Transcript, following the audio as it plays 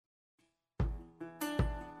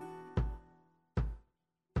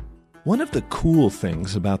One of the cool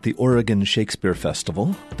things about the Oregon Shakespeare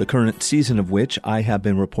Festival, the current season of which I have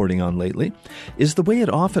been reporting on lately, is the way it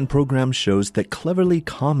often programs shows that cleverly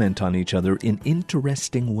comment on each other in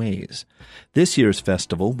interesting ways. This year's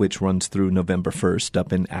festival, which runs through November 1st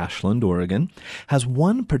up in Ashland, Oregon, has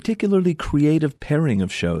one particularly creative pairing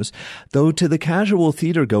of shows, though to the casual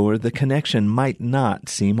theatergoer the connection might not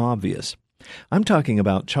seem obvious. I'm talking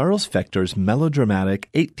about Charles Fechter's melodramatic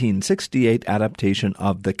 1868 adaptation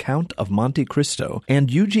of The Count of Monte Cristo and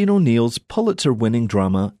Eugene O'Neill's Pulitzer-winning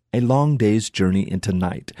drama A Long Day's Journey into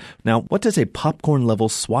Night. Now, what does a popcorn-level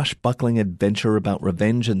swashbuckling adventure about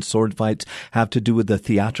revenge and sword fights have to do with a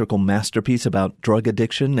theatrical masterpiece about drug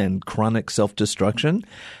addiction and chronic self-destruction?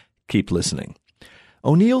 Keep listening.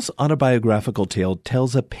 O'Neill's autobiographical tale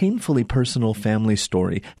tells a painfully personal family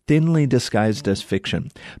story, thinly disguised as fiction,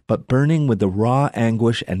 but burning with the raw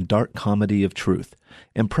anguish and dark comedy of truth.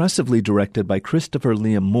 Impressively directed by Christopher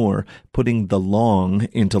Liam Moore, putting the long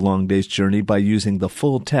into Long Day's Journey by using the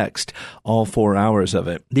full text, all 4 hours of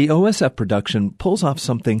it. The OSF production pulls off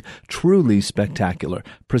something truly spectacular,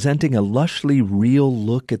 presenting a lushly real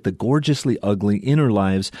look at the gorgeously ugly inner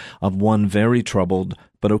lives of one very troubled,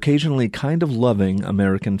 but occasionally kind of loving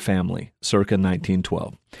American family, circa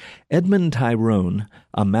 1912. Edmund Tyrone,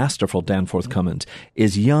 a masterful Danforth Cummins,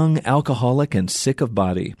 is young, alcoholic, and sick of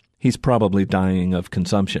body. He's probably dying of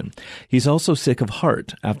consumption. He's also sick of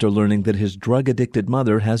heart after learning that his drug-addicted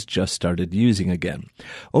mother has just started using again.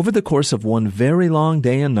 Over the course of one very long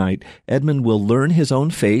day and night, Edmund will learn his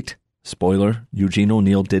own fate. Spoiler, Eugene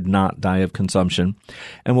O'Neill did not die of consumption,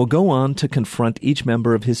 and will go on to confront each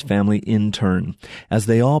member of his family in turn, as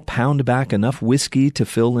they all pound back enough whiskey to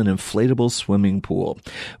fill an inflatable swimming pool,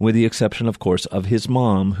 with the exception, of course, of his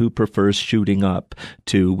mom, who prefers shooting up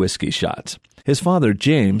 2 whiskey shots. His father,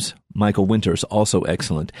 James, Michael Winters, also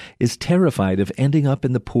excellent, is terrified of ending up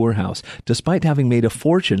in the poorhouse, despite having made a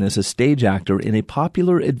fortune as a stage actor in a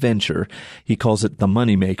popular adventure, he calls it The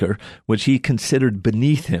Moneymaker, which he considered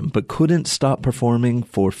beneath him, but couldn't stop performing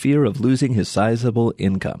for fear of losing his sizable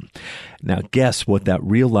income. Now guess what that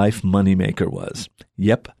real-life moneymaker was.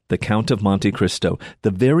 Yep, The Count of Monte Cristo, the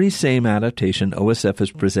very same adaptation OSF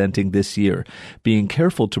is presenting this year, being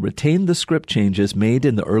careful to retain the script changes made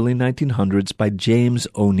in the early 1900s by James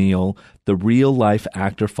O'Neill, the real-life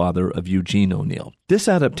actor-father of Eugene O'Neill. This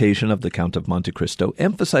adaptation of The Count of Monte Cristo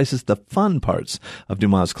emphasizes the fun parts of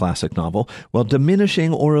Dumas' classic novel, while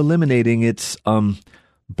diminishing or eliminating its,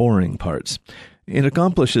 boring parts. It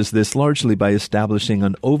accomplishes this largely by establishing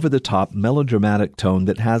an over-the-top melodramatic tone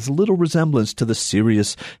that has little resemblance to the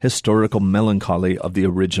serious historical melancholy of the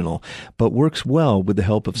original, but works well with the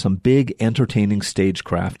help of some big, entertaining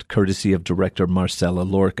stagecraft courtesy of director Marcella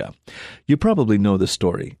Lorca. You probably know the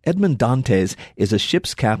story. Edmond Dantes is a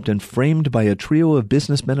ship's captain framed by a trio of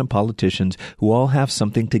businessmen and politicians who all have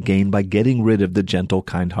something to gain by getting rid of the gentle,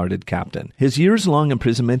 kind-hearted captain. His years-long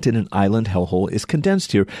imprisonment in an island hellhole is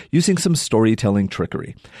condensed here using some storytelling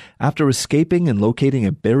trickery. After escaping and locating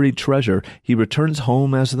a buried treasure, he returns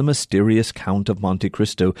home as the mysterious Count of Monte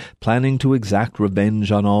Cristo, planning to exact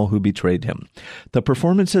revenge on all who betrayed him. The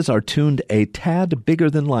performances are tuned a tad bigger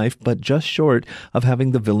than life, but just short of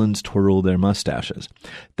having the villains twirl their mustaches.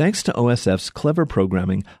 Thanks to OSF's clever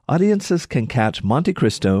programming, audiences can catch Monte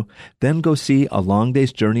Cristo, then go see A Long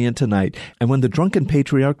Day's Journey into Night, and when the drunken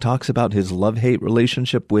patriarch talks about his love-hate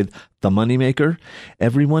relationship with The Moneymaker,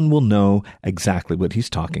 everyone will know exactly what he's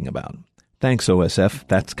talking about. Thanks, OSF.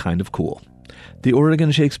 That's kind of cool. The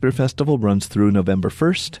Oregon Shakespeare Festival runs through November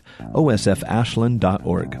 1st,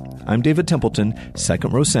 osfashland.org. I'm David Templeton,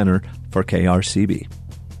 second row center for KRCB.